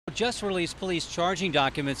just released police charging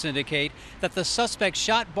documents indicate that the suspect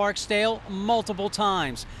shot Barksdale multiple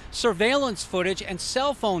times. Surveillance footage and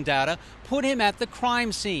cell phone data put him at the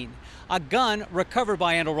crime scene. A gun recovered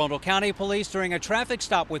by Anne Arundel County Police during a traffic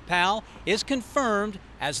stop with Powell is confirmed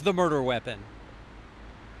as the murder weapon.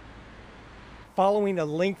 Following a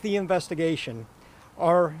lengthy investigation,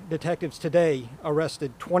 our detectives today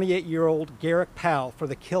arrested 28-year-old Garrick Powell for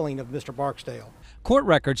the killing of Mr. Barksdale. Court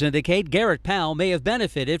records indicate Garrick Powell may have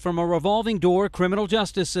benefited from a revolving door criminal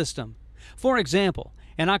justice system. For example,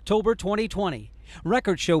 in October 2020,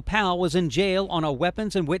 records show Powell was in jail on a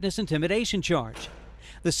weapons and witness intimidation charge.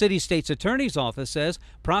 The city state's attorney's office says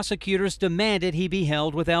prosecutors demanded he be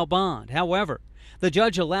held without bond. However, the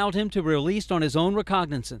judge allowed him to be released on his own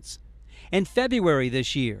recognizance. In February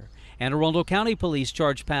this year, Anne Arundel County Police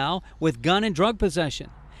charged Powell with gun and drug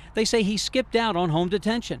possession. They say he skipped out on home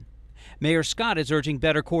detention. Mayor Scott is urging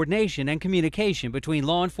better coordination and communication between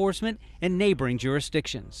law enforcement and neighboring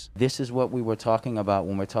jurisdictions. This is what we were talking about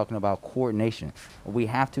when we're talking about coordination. We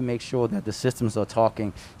have to make sure that the systems are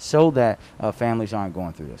talking so that families aren't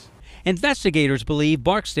going through this. Investigators believe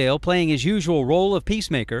Barksdale, playing his usual role of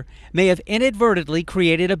peacemaker, may have inadvertently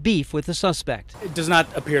created a beef with the suspect. It does not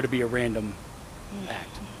appear to be a random act.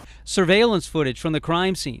 Surveillance footage from the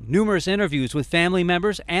crime scene, numerous interviews with family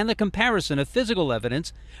members, and the comparison of physical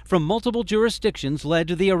evidence from multiple jurisdictions led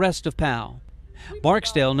to the arrest of Powell.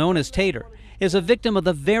 Barksdale, known as Tater, is a victim of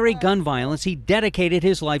the very gun violence he dedicated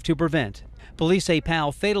his life to prevent. Police say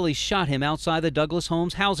Powell fatally shot him outside the Douglas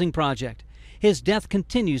Homes housing project. His death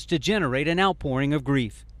continues to generate an outpouring of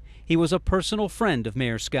grief. He was a personal friend of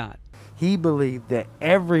Mayor Scott. He believed that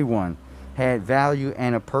everyone had value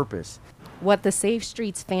and a purpose. What the Safe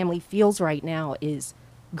Streets family feels right now is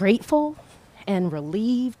grateful and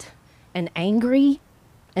relieved and angry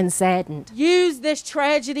and saddened. Use this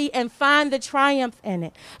tragedy and find the triumph in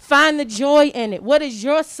it. Find the joy in it. What is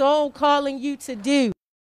your soul calling you to do?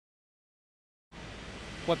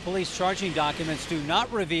 What police charging documents do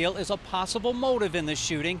not reveal is a possible motive in the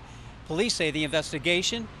shooting. Police say the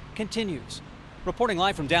investigation continues. Reporting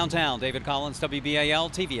live from downtown, David Collins,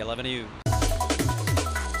 WBAL-TV 11 News.